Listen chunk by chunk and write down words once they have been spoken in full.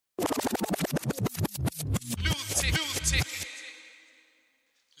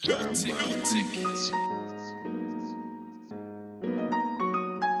Liutik.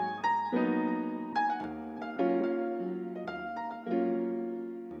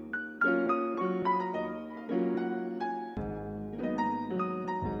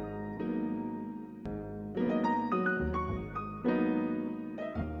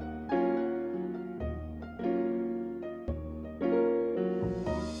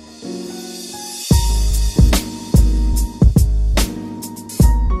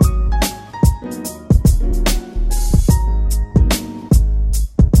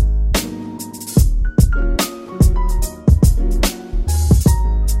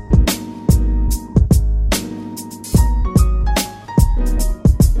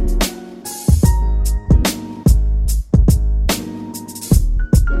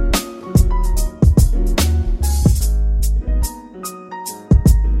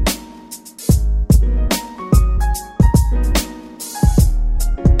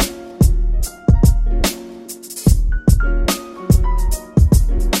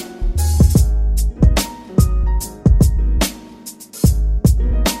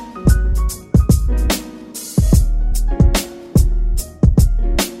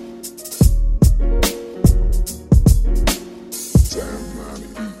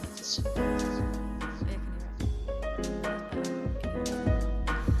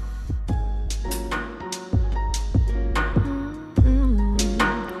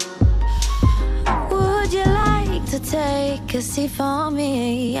 Take a seat for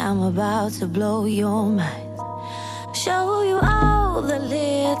me, I'm about to blow your mind. Show you all the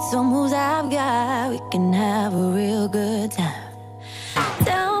little moves I've got. We can have a real good time.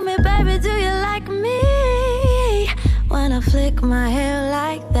 Tell me, baby, do you like me when I flick my hair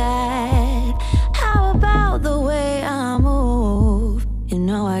like that? How about the way I move? You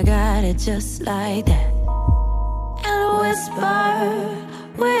know I got it just like that. And whisper,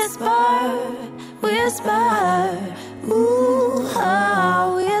 whisper, whisper, ooh,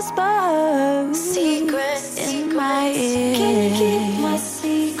 oh, whisper, secrets in my ear. Can you keep my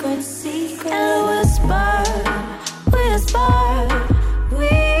secret, secret? And whisper, whisper,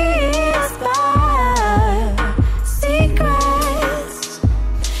 whisper, secrets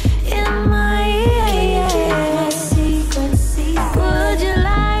in my ear. My secret, secret. Would you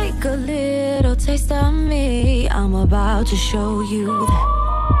like a little taste of me? I'm about to show you that.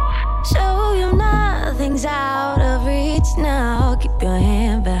 Show you nothing's out of reach now. Keep your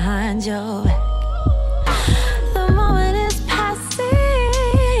hand behind your back. The moment is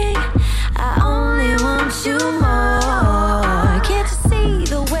passing, I only want you more. Can't you see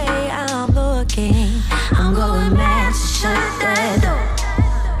the way I'm looking? I'm going mad, so shut that door.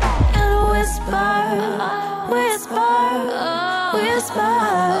 And whisper, whisper, whisper,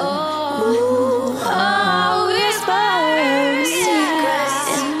 ooh, oh, whisper, secrets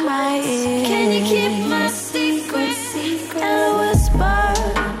in my ear. Can you keep my secret, secret? And whisper,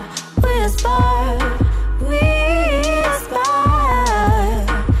 whisper, whisper,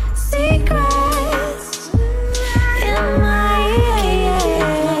 secrets in my ear.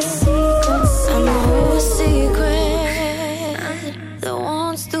 My secrets, I know a secret that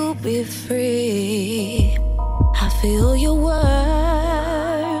wants to be free. I feel your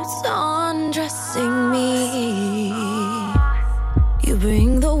words undressing me. You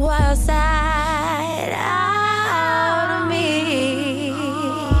bring the wild side out of me.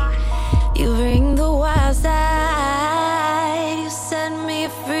 You bring the wild side. You set me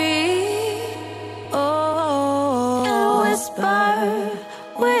free. Oh, and whisper,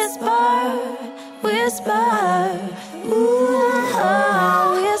 whisper, whisper, ooh,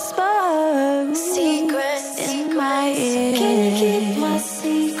 oh, whisper, secrets in my ear. Can you keep my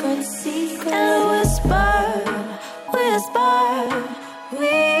secret, secret? And whisper, whisper,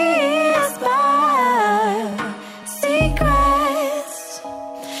 whisper, secrets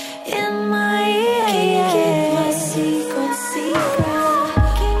in my ear. Can you keep my secret, secret?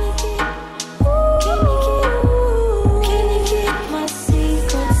 Can you keep my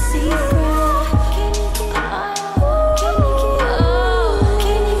secret, secret? Can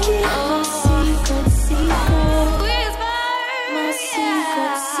you keep my secret, secret? My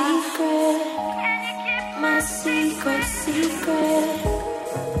secret, secret. My secret, secret.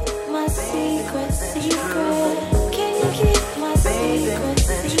 My secret, secret. Can you keep my secret,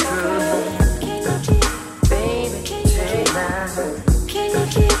 secret? Can you keep, baby, can you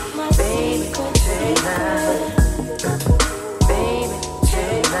keep my secret, secret?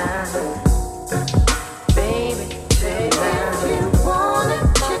 Baby, baby, if you want it,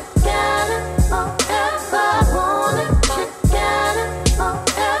 you got it forever. Want it, you got it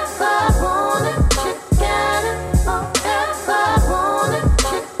forever. Want it, you got it forever. Want it,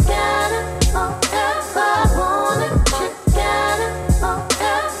 you got it.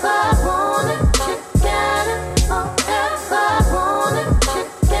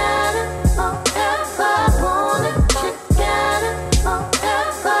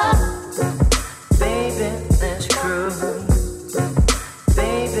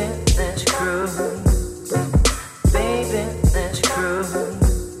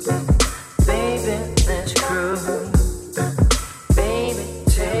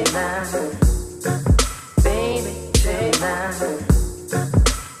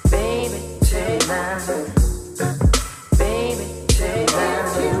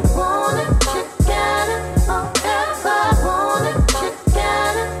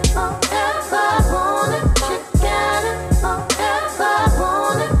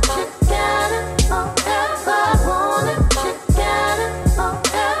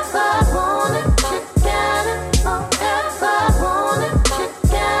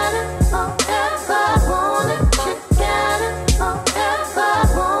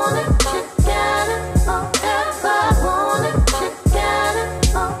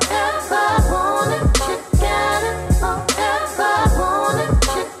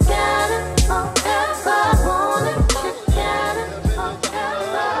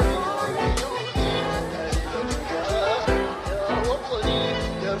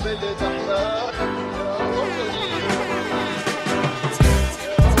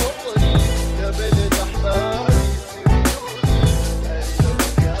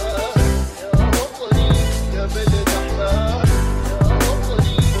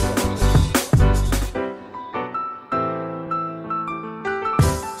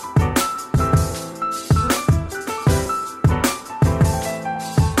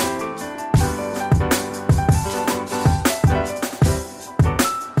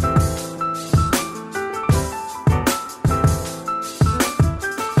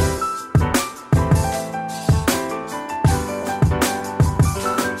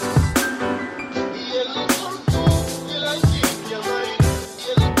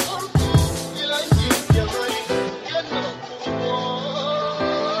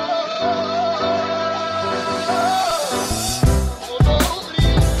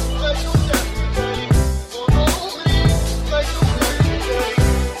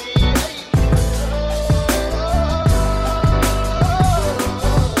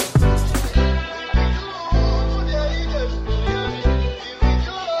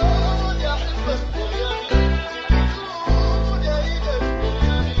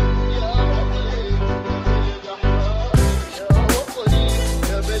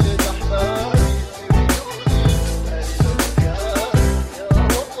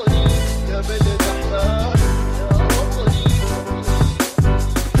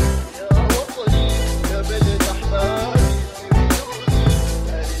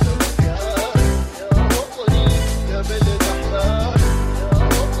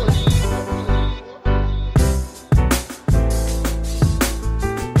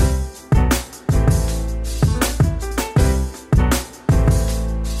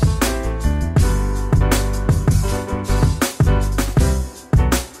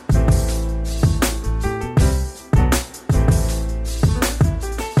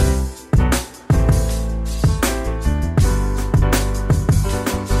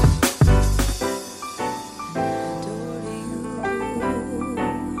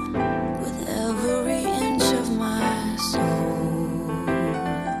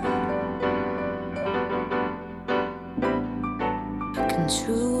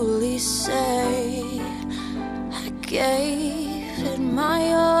 Truly say I gave it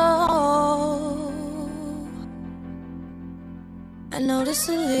my all. I notice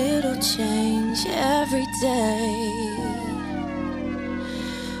a little change every day.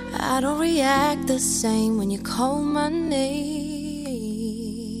 I don't react the same when you call my name.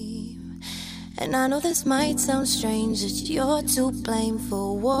 And I know this might sound strange, that you're to blame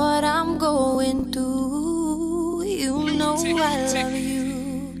for what I'm going through. You know I love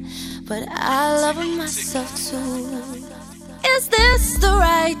you, but I love myself too. Is this the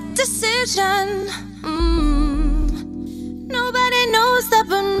right decision? Nobody knows that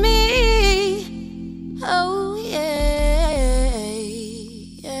but me. Oh yeah,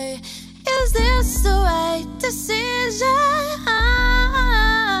 yeah. Is this the right decision?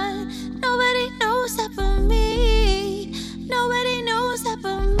 Nobody knows that but me. Nobody knows that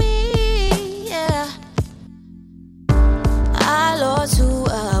but me. Yeah. I lost who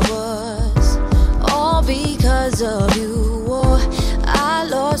I was, all because of you. Oh, I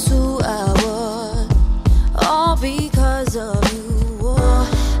lost who I was,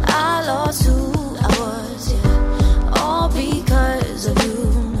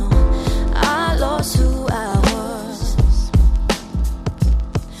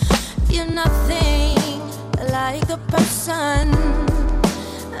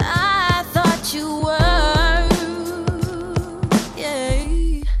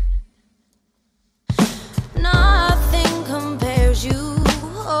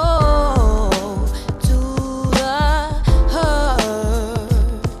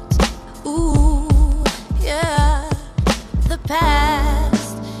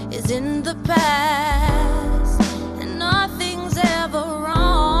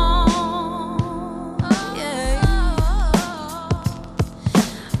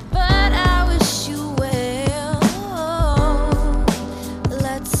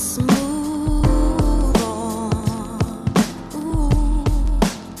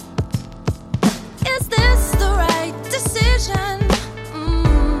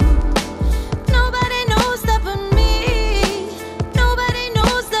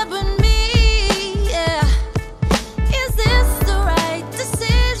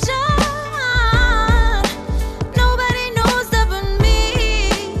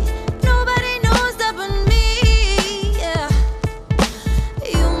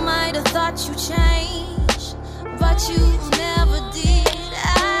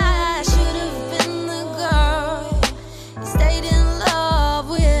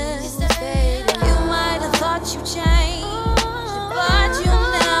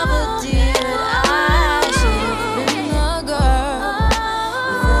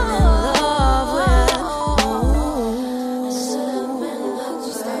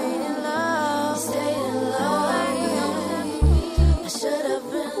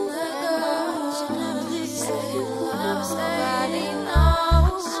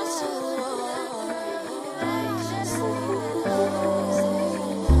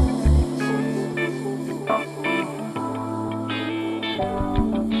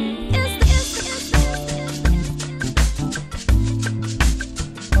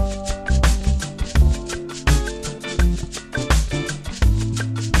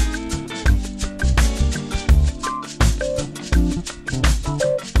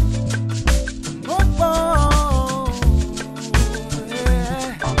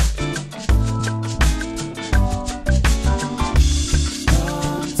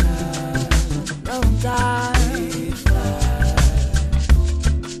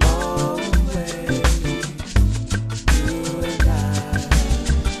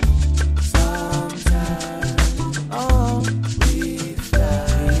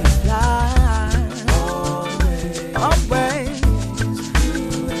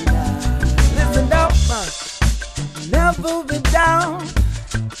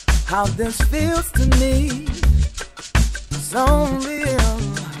 this feels to me, so real,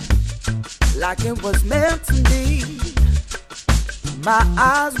 like it was meant to be. My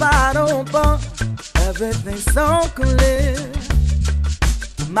eyes wide open, everything's so clear.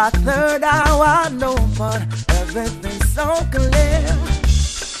 My third eye wide open, everything's so clear.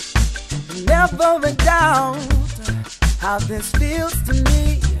 Never in doubt how this feels to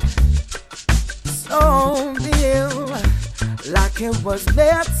me, so real, like it was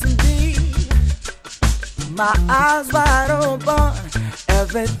meant to be. My eyes wide open,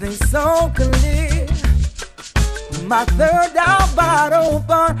 everything's so clear. My third eye wide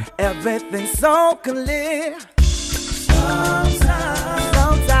open, everything's so clear.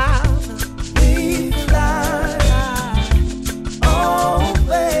 Sometimes we fly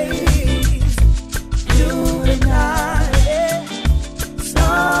always, you and I.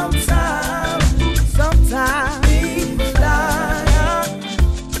 Sometimes we fly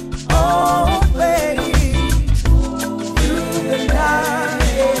always, you and I.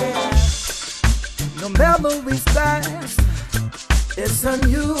 No memories past, it's a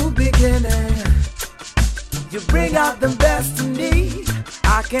new beginning. You bring out the best in me,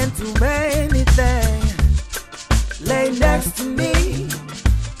 I can't do anything. Lay next to me,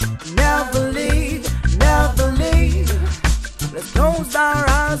 never leave, never leave. Let's close our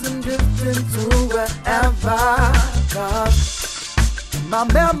eyes and drift into wherever. 'Cause my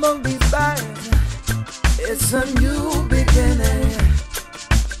memories back, it's a new beginning.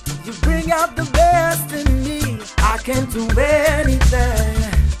 You bring out the best in me, I can't do anything.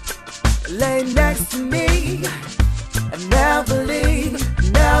 Lay next to me and never leave,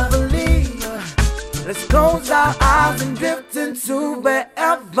 never leave. Let's close our eyes and drift into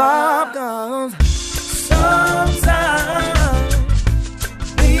wherever. 'Cause sometimes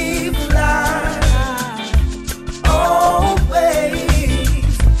we fly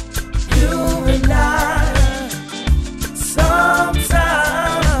always, you and I.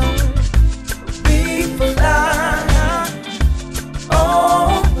 Sometimes we fly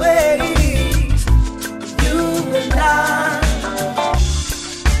always, you and I.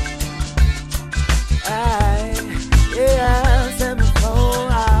 Yeah, said before.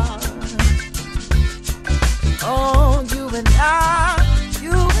 Oh, you and I,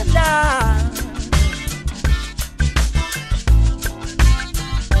 you and I.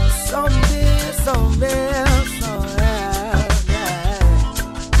 So real, so real, so real, yeah.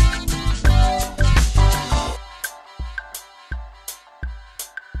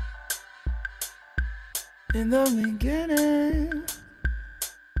 In the beginning,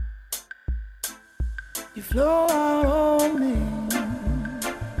 you flow out on me.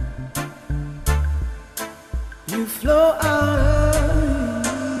 You flow out of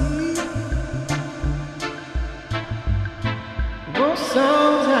me. Oh,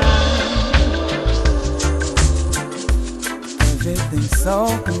 sometimes everything's so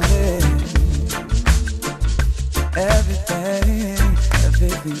clear.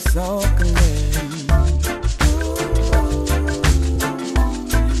 Everything's so clear.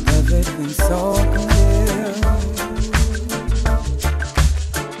 Everything's so clear.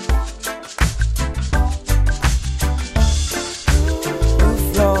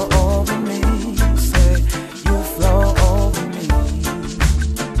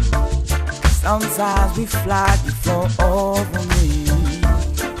 Sometimes we fly, you flow over me.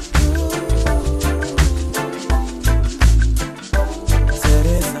 Said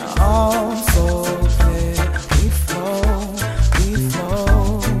it's all so clear. We flow, we flow.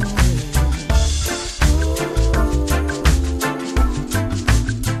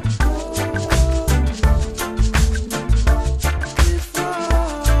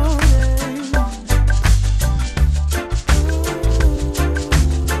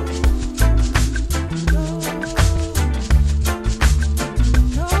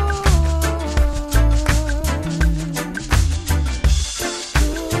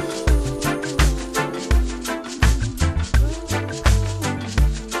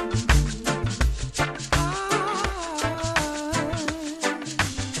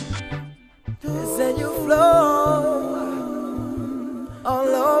 Said you flow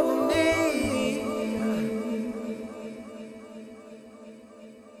all over me.